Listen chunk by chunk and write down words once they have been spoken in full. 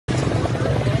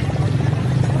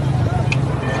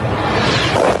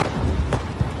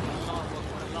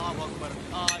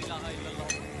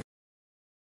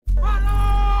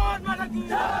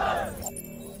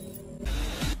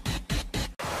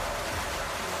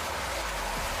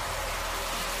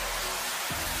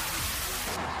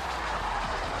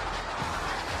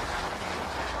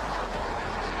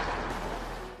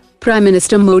Prime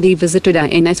Minister Modi visited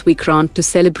INS Vikrant to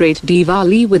celebrate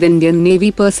Diwali with Indian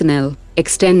Navy personnel,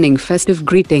 extending festive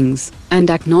greetings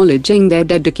and acknowledging their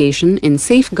dedication in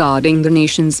safeguarding the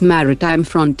nation's maritime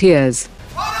frontiers.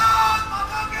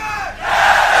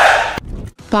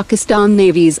 Pakistan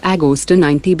Navy's Agosta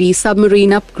 90B submarine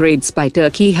upgrades by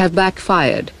Turkey have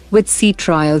backfired, with sea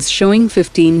trials showing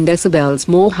 15 decibels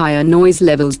more higher noise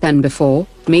levels than before,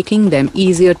 making them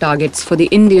easier targets for the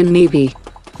Indian Navy.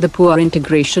 The poor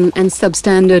integration and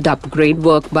substandard upgrade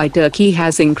work by Turkey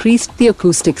has increased the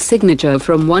acoustic signature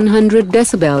from 100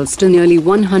 decibels to nearly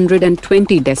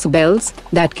 120 decibels,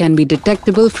 that can be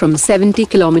detectable from 70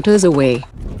 kilometers away.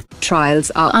 Trials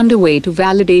are underway to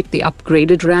validate the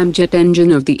upgraded ramjet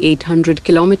engine of the 800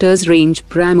 km range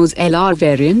BrahMos-LR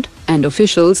variant, and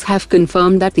officials have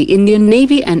confirmed that the Indian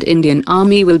Navy and Indian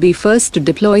Army will be first to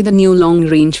deploy the new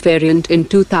long-range variant in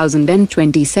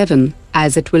 2027,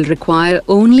 as it will require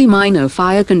only minor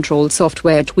fire control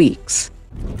software tweaks.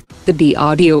 The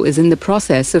DRDO is in the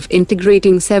process of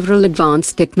integrating several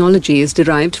advanced technologies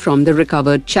derived from the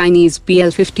recovered Chinese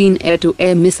PL-15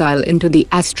 air-to-air missile into the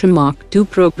Astra Mach 2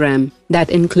 program, that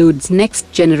includes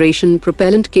next-generation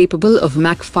propellant capable of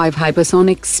Mach 5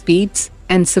 hypersonic speeds,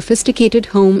 and sophisticated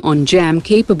home-on-jam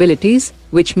capabilities,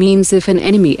 which means if an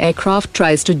enemy aircraft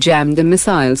tries to jam the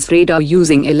missile's radar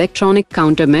using electronic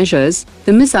countermeasures,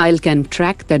 the missile can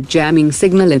track that jamming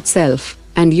signal itself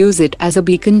and use it as a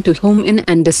beacon to home in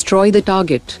and destroy the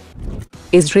target.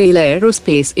 Israel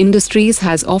Aerospace Industries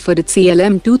has offered its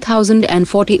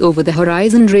CLM-2040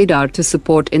 over-the-horizon radar to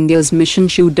support India's mission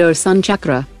Sudarshan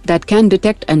Chakra, that can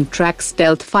detect and track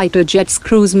stealth fighter jets,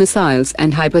 cruise missiles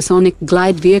and hypersonic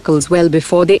glide vehicles well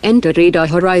before they enter radar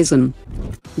horizon.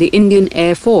 The Indian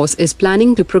Air Force is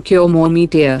planning to procure more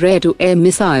Meteor air-to-air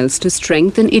missiles to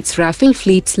strengthen its Rafale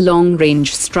fleet's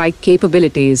long-range strike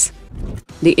capabilities.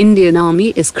 The Indian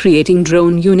Army is creating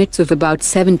drone units of about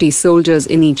 70 soldiers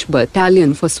in each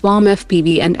battalion for swarm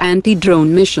FPV and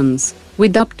anti-drone missions,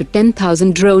 with up to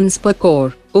 10,000 drones per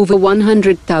corps. Over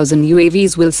 100,000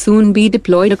 UAVs will soon be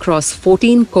deployed across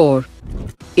 14 corps.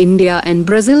 India and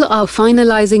Brazil are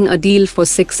finalizing a deal for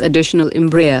 6 additional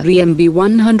Embraer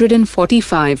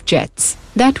EMB-145 jets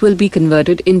that will be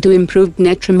converted into improved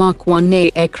Netra Mach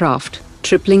 1A aircraft,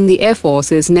 tripling the Air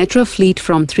Force's Netra fleet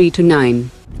from 3 to 9.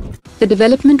 The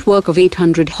development work of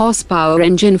 800 horsepower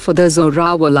engine for the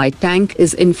Zorawar light tank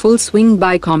is in full swing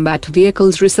by Combat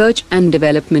Vehicles Research and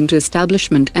Development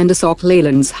Establishment and Ashok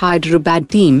Leyland's Hyderabad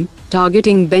team,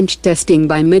 targeting bench testing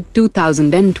by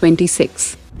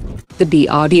mid-2026. The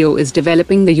DRDO is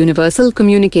developing the Universal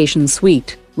Communication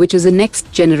Suite, which is a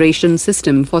next-generation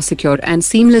system for secure and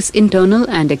seamless internal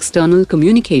and external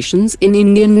communications in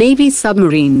Indian Navy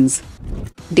submarines.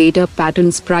 Data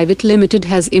Patterns Private Limited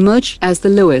has emerged as the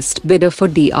lowest bidder for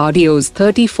DRDO's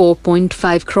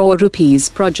 34.5 crore rupees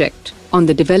project on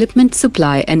the development,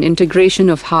 supply and integration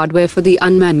of hardware for the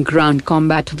unmanned ground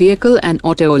combat vehicle and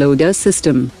autoloader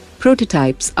system.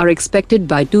 Prototypes are expected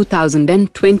by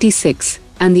 2026,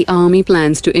 and the Army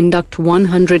plans to induct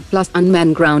 100+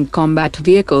 unmanned ground combat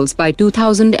vehicles by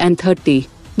 2030.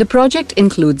 The project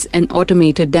includes an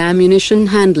automated ammunition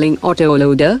handling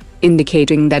autoloader,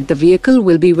 indicating that the vehicle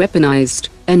will be weaponized,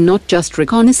 and not just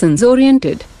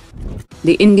reconnaissance-oriented.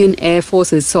 The Indian Air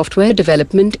Force's Software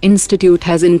Development Institute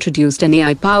has introduced an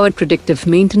AI-powered predictive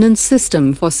maintenance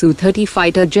system for Su-30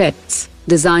 fighter jets,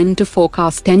 designed to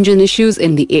forecast engine issues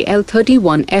in the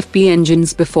AL-31FP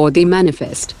engines before they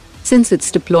manifest. Since its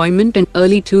deployment in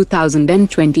early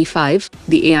 2025,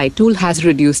 the AI tool has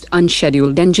reduced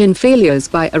unscheduled engine failures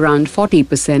by around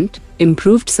 40%,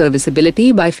 improved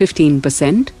serviceability by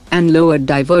 15%, and lowered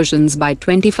diversions by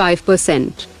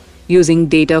 25%. Using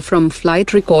data from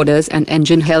flight recorders and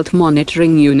engine health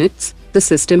monitoring units, the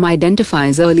system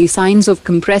identifies early signs of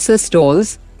compressor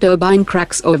stalls, turbine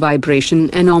cracks or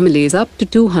vibration anomalies up to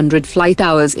 200 flight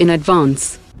hours in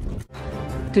advance.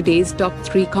 Today's top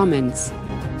 3 comments.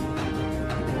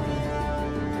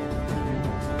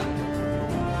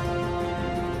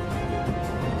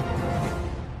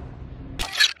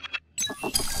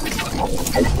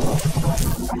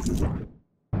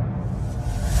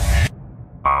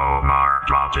 Omar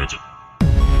dropped it.